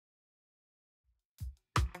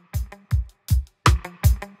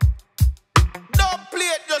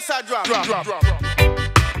just a drop.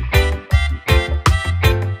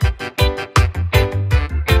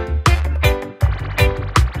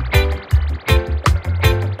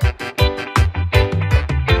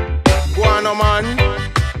 Guano man,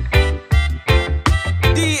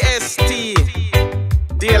 DST,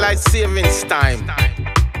 daylight savings time.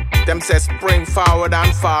 Them say spring forward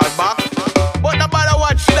and fall back, but nobody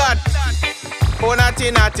watch that. Oh natty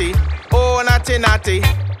natty, oh natty natty,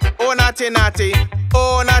 oh natty natty,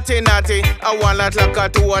 oh natty natty. A 1 o'clock, a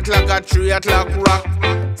 2 o'clock, a 3 o'clock rock,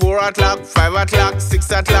 4 o'clock, 5 o'clock,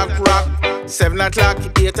 6 o'clock rock, 7 o'clock,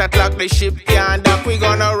 8 o'clock. The ship can't dock. We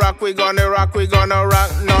gonna rock, we gonna rock, we gonna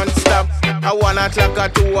rock non-stop. A 1 o'clock, a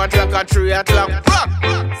 2 o'clock, a 3 o'clock rock,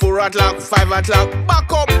 4 o'clock, 5 o'clock,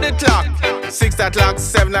 back up the clock, 6 o'clock,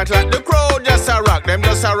 7 o'clock. The crowd just a rock, them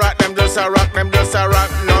just a rock, them just a rock, them just a rock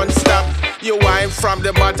non-stop. You whine from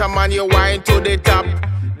the bottom and you whine to the top.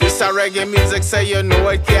 This a reggae music, say you know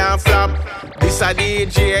it can't flop. This a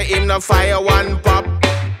DJ, him no fire one pop.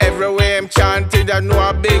 Everywhere him chanting, I know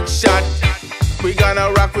a big shot. We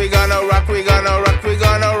gonna rock, we gonna rock, we gonna rock, we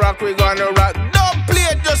gonna rock, we gonna rock. Don't play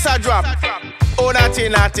it, just a drop. Oh natty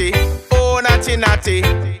natty, oh natty natty,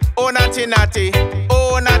 oh natty natty,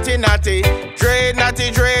 oh natty natty. Dread natty,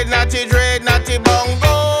 dread natty, dread natty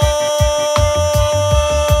bongo.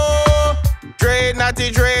 Dread natty,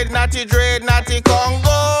 dread natty, dread natty Congo.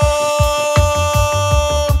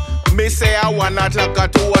 Me say a 1 o'clock, a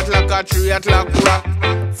 2 o'clock, a 3 o'clock rock,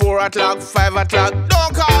 4 o'clock, 5 o'clock.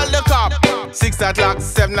 Don't call the cop. 6 o'clock,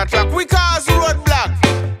 7 o'clock. We cause roadblock.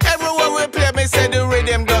 Everywhere we play, me say the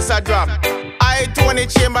rhythm does a drop. I 20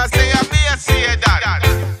 chamber say a me a say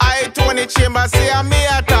that. I 20 chamber say a me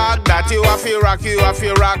a talk that. You have to rock, you have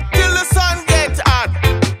to rock till the sun get hot.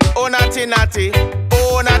 Oh natty natty,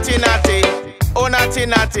 oh natty natty, oh natty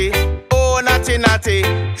natty, oh natty natty.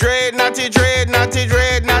 Dread natty, dread natty,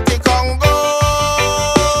 dread natty Congo.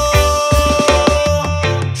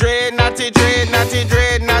 Dread natty, dread natty,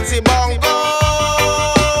 dread natty bongo.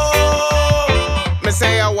 Me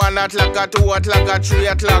say a 1 o'clock, a 2 o'clock, a 3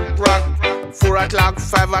 o'clock rock, 4 o'clock,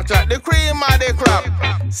 5 o'clock. The cream of the crop,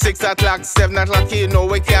 6 o'clock, 7 o'clock. You know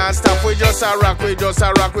we can't stop. We just a rock, we just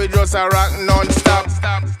a rock, we just a rock non-stop.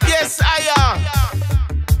 Yes, I am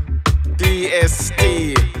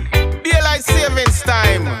DST.